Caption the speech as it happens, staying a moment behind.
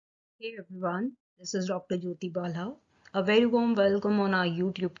Hey everyone, this is Dr. Jyoti Bala. A very warm welcome on our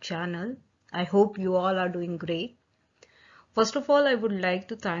YouTube channel. I hope you all are doing great. First of all, I would like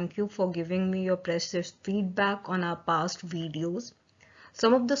to thank you for giving me your precious feedback on our past videos.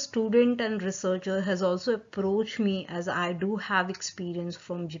 Some of the student and researcher has also approached me as I do have experience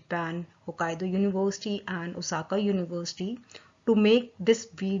from Japan, Hokkaido University and Osaka University to make this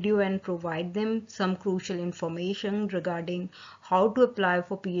video and provide them some crucial information regarding how to apply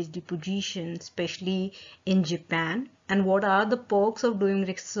for PhD position, especially in Japan, and what are the perks of doing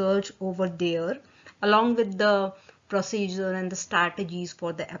research over there, along with the procedure and the strategies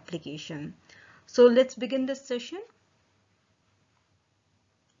for the application. So let's begin this session.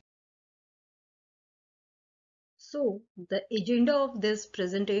 So the agenda of this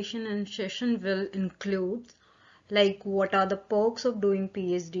presentation and session will include like what are the perks of doing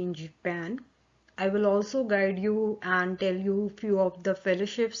PhD in Japan. I will also guide you and tell you few of the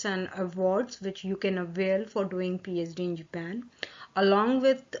fellowships and awards which you can avail for doing PhD in Japan, along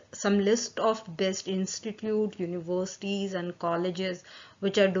with some list of best institute, universities and colleges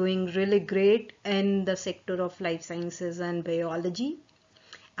which are doing really great in the sector of life sciences and biology,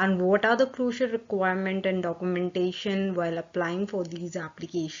 and what are the crucial requirement and documentation while applying for these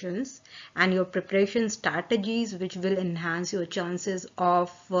applications, and your preparation strategies which will enhance your chances of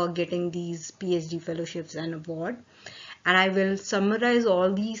getting these PhD fellowships and award. And I will summarize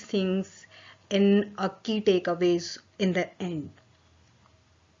all these things in a key takeaways in the end.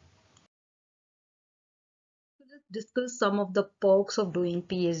 So let's discuss some of the perks of doing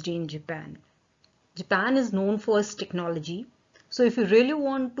PhD in Japan. Japan is known for its technology. So if you really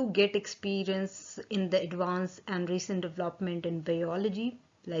want to get experience in the advanced and recent development in biology,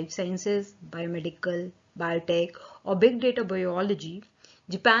 life sciences, biomedical, biotech, or big data biology,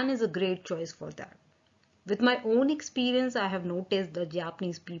 Japan is a great choice for that. With my own experience, I have noticed the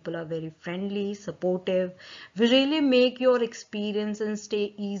Japanese people are very friendly, supportive. We really make your experience and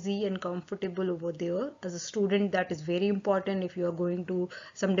stay easy and comfortable over there. As a student, that is very important if you are going to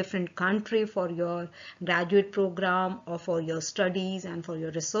some different country for your graduate program or for your studies and for your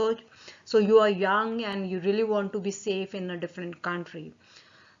research. So you are young and you really want to be safe in a different country.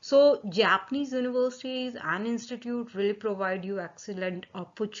 So Japanese universities and institute really provide you excellent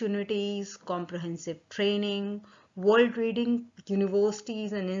opportunities, comprehensive training, world leading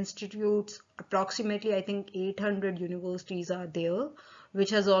universities and institutes. Approximately, I think 800 universities are there,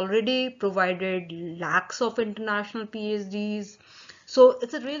 which has already provided lakhs of international PhDs. So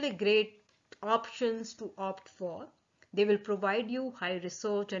it's a really great options to opt for. They will provide you high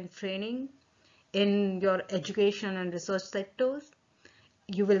research and training in your education and research sectors.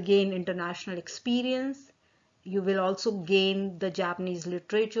 You will gain international experience. You will also gain the Japanese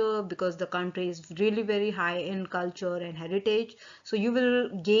literature because the country is really very high in culture and heritage. So you will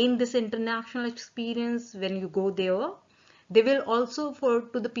gain this international experience when you go there. They will also, for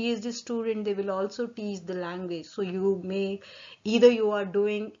to the PhD student, they will also teach the language. So you may either you are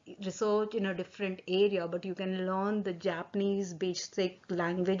doing research in a different area, but you can learn the Japanese basic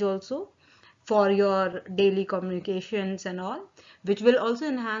language also for your daily communications and all, which will also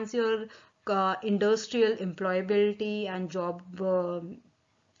enhance your industrial employability and job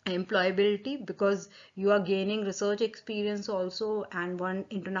employability, because you are gaining research experience also and one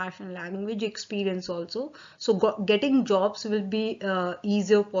international language experience also. So getting jobs will be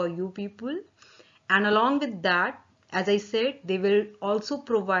easier for you people. And along with that, as I said, they will also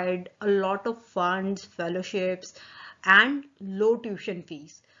provide a lot of funds, fellowships, and low tuition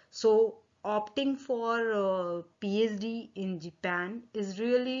fees. So opting for PhD in Japan is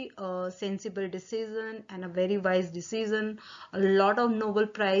really a sensible decision and a very wise decision. A lot of Nobel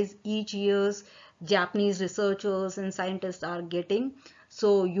Prize each year Japanese researchers and scientists are getting.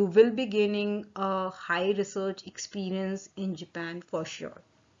 So you will be gaining a high research experience in Japan for sure.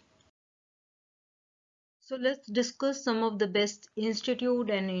 So let's discuss some of the best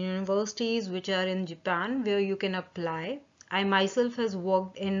institute and universities which are in Japan where you can apply. I myself has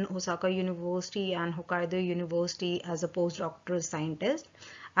worked in Osaka University and Hokkaido University as a postdoctoral scientist.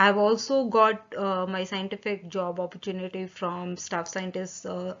 I have also got my scientific job opportunity from staff scientist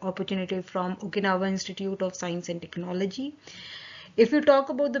opportunity from Okinawa Institute of Science and Technology. If you talk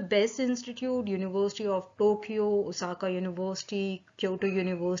about the best institute, University of Tokyo, Osaka University, Kyoto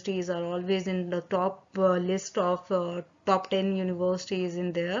universities are always in the top list of top 10 universities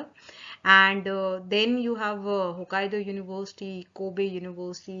in there. And then you have Hokkaido University, Kobe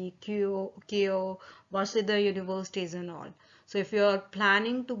University, Keio, Waseda universities and all. So if you're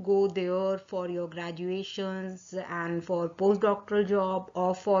planning to go there for your graduations and for postdoctoral job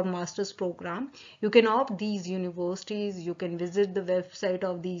or for master's program, you can opt these universities. You can visit the website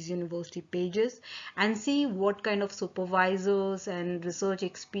of these university pages and see what kind of supervisors and research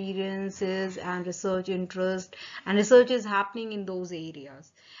experiences and research interest and research is happening in those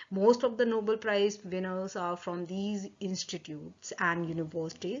areas. Most of the Nobel Prize winners are from these institutes and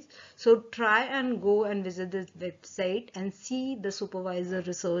universities. So try and go and visit this website and see the supervisor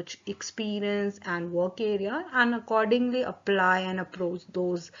research experience and work area, and accordingly apply and approach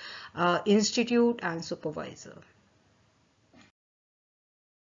those institute and supervisor.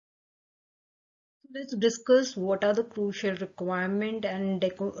 Let's discuss what are the crucial requirement and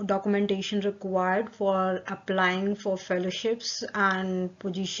documentation required for applying for fellowships and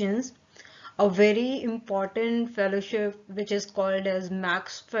positions. A very important fellowship which is called as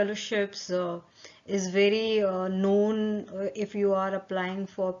MEXT Fellowships is very known if you are applying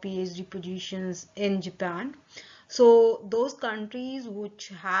for PhD positions in Japan. So those countries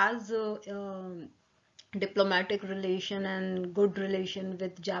which has diplomatic relation and good relation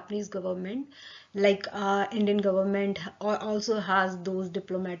with Japanese government, like Indian government also has those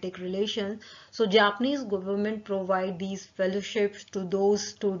diplomatic relations. So Japanese government provide these fellowships to those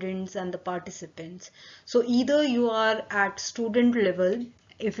students and the participants. So either you are at student level,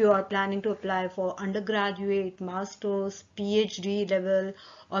 if you are planning to apply for undergraduate, master's, PhD level,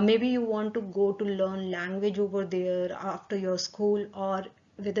 or maybe you want to go to learn language over there after your school, or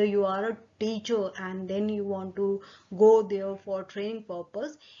whether you are a teacher and then you want to go there for training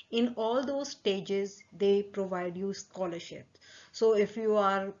purpose, in all those stages they provide you scholarships. So if you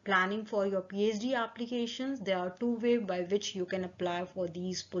are planning for your PhD applications, there are two ways by which you can apply for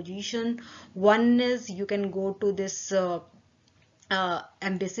these positions. One is you can go to this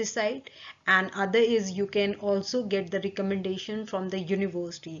embassy site, and other is you can also get the recommendation from the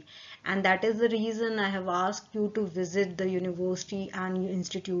university, and that is the reason I have asked you to visit the university and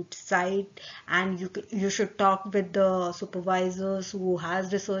institute site, and you should talk with the supervisors who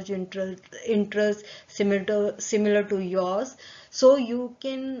has research interest similar to yours, so you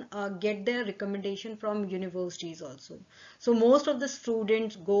can get their recommendation from universities also. So most of the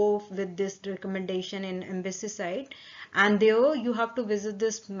students go with this recommendation in embassy site, and there you have to visit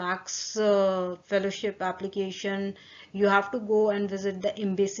this MEXT fellowship application. You have to go and visit the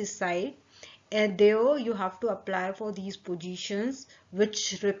embassy site, and there you have to apply for these positions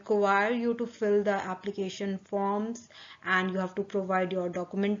which require you to fill the application forms, and you have to provide your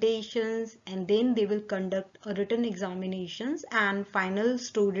documentations, and then they will conduct a written examinations and final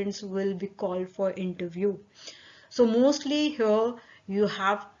students will be called for interview. So mostly here you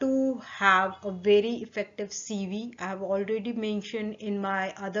have to have a very effective CV. I have already mentioned in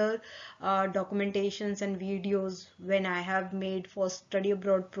my other documentations and videos when I have made for study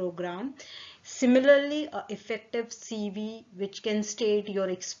abroad program. Similarly, a effective CV which can state your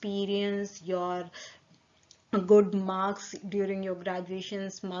experience, your good marks during your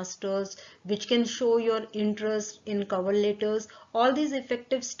graduations, masters, which can show your interest in cover letters. All these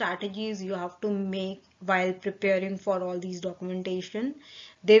effective strategies you have to make while preparing for all these documentation.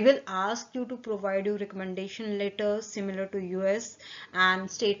 They will ask you to provide you recommendation letters similar to US and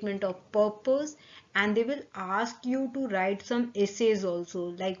statement of purpose, and they will ask you to write some essays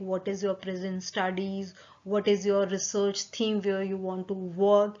also, like what is your present studies, what is your research theme where you want to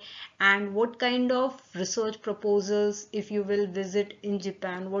work, and what kind of research proposals, if you will visit in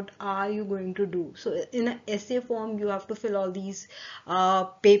Japan, what are you going to do. So in an essay form you have to fill all these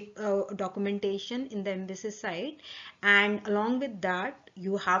documentation in the embassy site, and along with that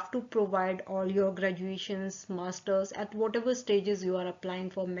you have to provide all your graduations, masters, at whatever stages you are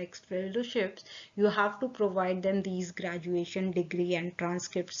applying for MEXT fellowships, you have to provide them these graduation degree and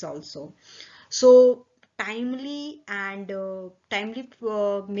transcripts also. So timely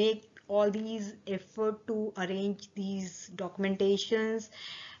make all these effort to arrange these documentations,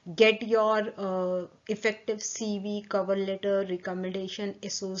 get your effective CV, cover letter, recommendation,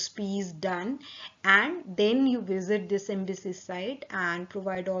 SOPs done, and then you visit this embassy site and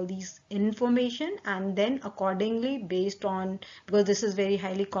provide all these information, and then accordingly, based on, because this is very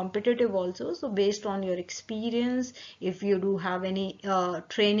highly competitive also, so based on your experience, if you do have any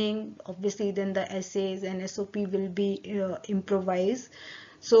training, obviously then the essays and SOP will be improvised.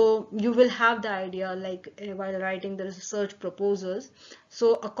 So you will have the idea, like while writing the research proposals,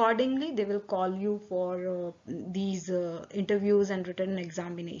 so accordingly they will call you for these interviews and written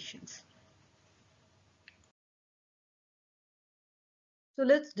examinations. So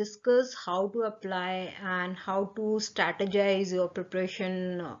let's discuss how to apply and how to strategize your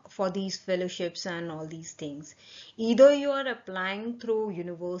preparation for these fellowships and all these things. Either you are applying through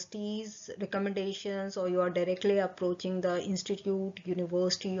universities recommendations, or you are directly approaching the institute,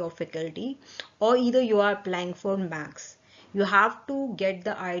 university or faculty, or either you are applying for max. You have to get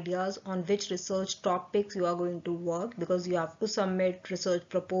the ideas on which research topics you are going to work, because you have to submit research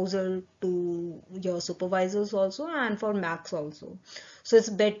proposal to your supervisors also, and for max also. So it's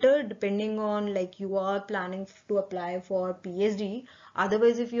better depending on, like, you are planning to apply for PhD.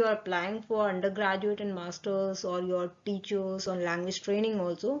 Otherwise, if you are applying for undergraduate and masters, or your teachers on language training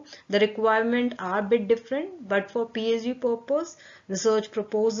also, the requirement are a bit different. But for PhD purpose, research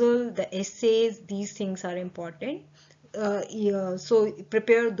proposal, the essays, these things are important. Yeah, so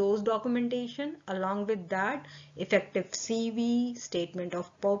prepare those documentation. Along with that, effective CV, statement of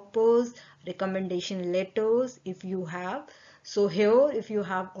purpose, recommendation letters if you have. So here, if you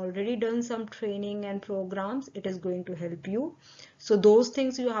have already done some training and programs, it is going to help you. So those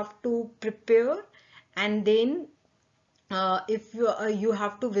things you have to prepare. And then if you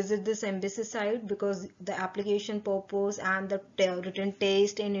have to visit this embassy site, because the application purpose and the written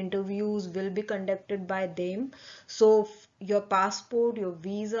test and interviews will be conducted by them. So your passport, your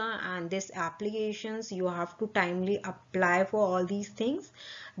visa and this applications, you have to timely apply for all these things.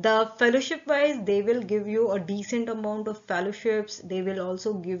 The fellowship wise, they will give you a decent amount of fellowships. They will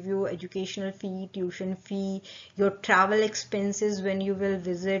also give you educational fee, tuition fee, your travel expenses when you will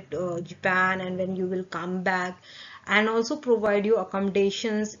visit Japan and when you will come back, and also provide you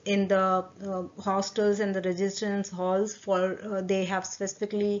accommodations in the hostels and the residence halls for they have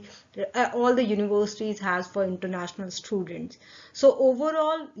specifically all the universities has for international students. So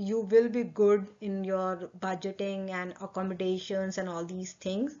overall, you will be good in your budgeting and accommodations and all these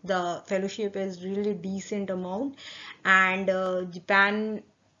things. The fellowship is really decent amount, and Japan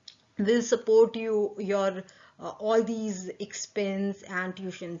will support you your all these expense and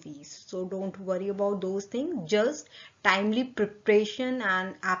tuition fees. So don't worry about those things. Just timely preparation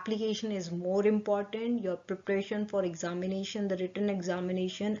and application is more important. Your preparation for examination, the written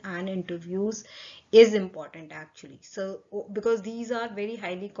examination and interviews is important actually. So because these are very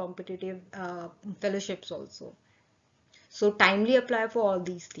highly competitive fellowships also. So timely apply for all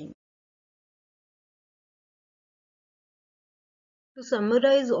these things. To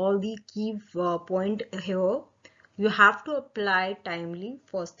summarize all the key point here, you have to apply timely.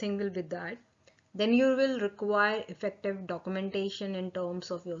 First thing will be that. Then you will require effective documentation in terms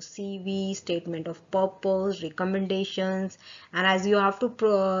of your CV, statement of purpose, recommendations, and as you have to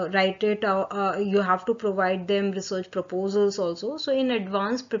write it, you have to provide them research proposals also. So in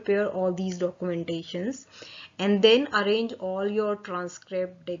advance, prepare all these documentations, and then arrange all your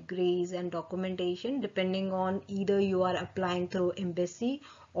transcript, degrees, and documentation depending on either you are applying through embassy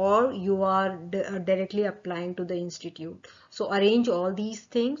or you are directly applying to the institute. So arrange all these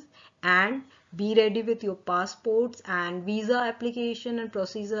things and be ready with your passports. And visa application and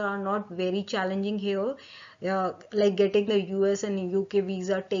procedure are not very challenging here. Like getting the US and UK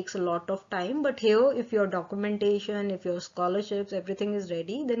visa takes a lot of time, but here if your documentation, if your scholarships, everything is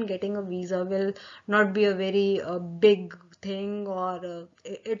ready, then getting a visa will not be a very big thing, or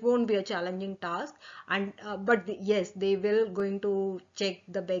it won't be a challenging task. And but yes, they will going to check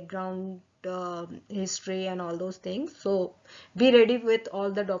the background history and all those things. So be ready with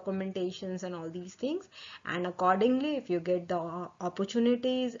all the documentations and all these things, and accordingly, if you get the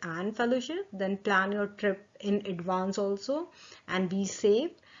opportunities and fellowship, then plan your trip in advance also, and be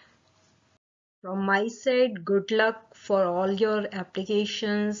safe. From my side, good luck for all your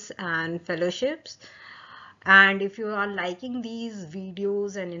applications and fellowships. And if you are liking these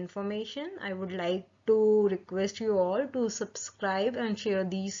videos and information, I would like to request you all to subscribe and share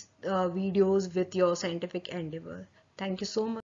these videos with your scientific endeavor. Thank you so much.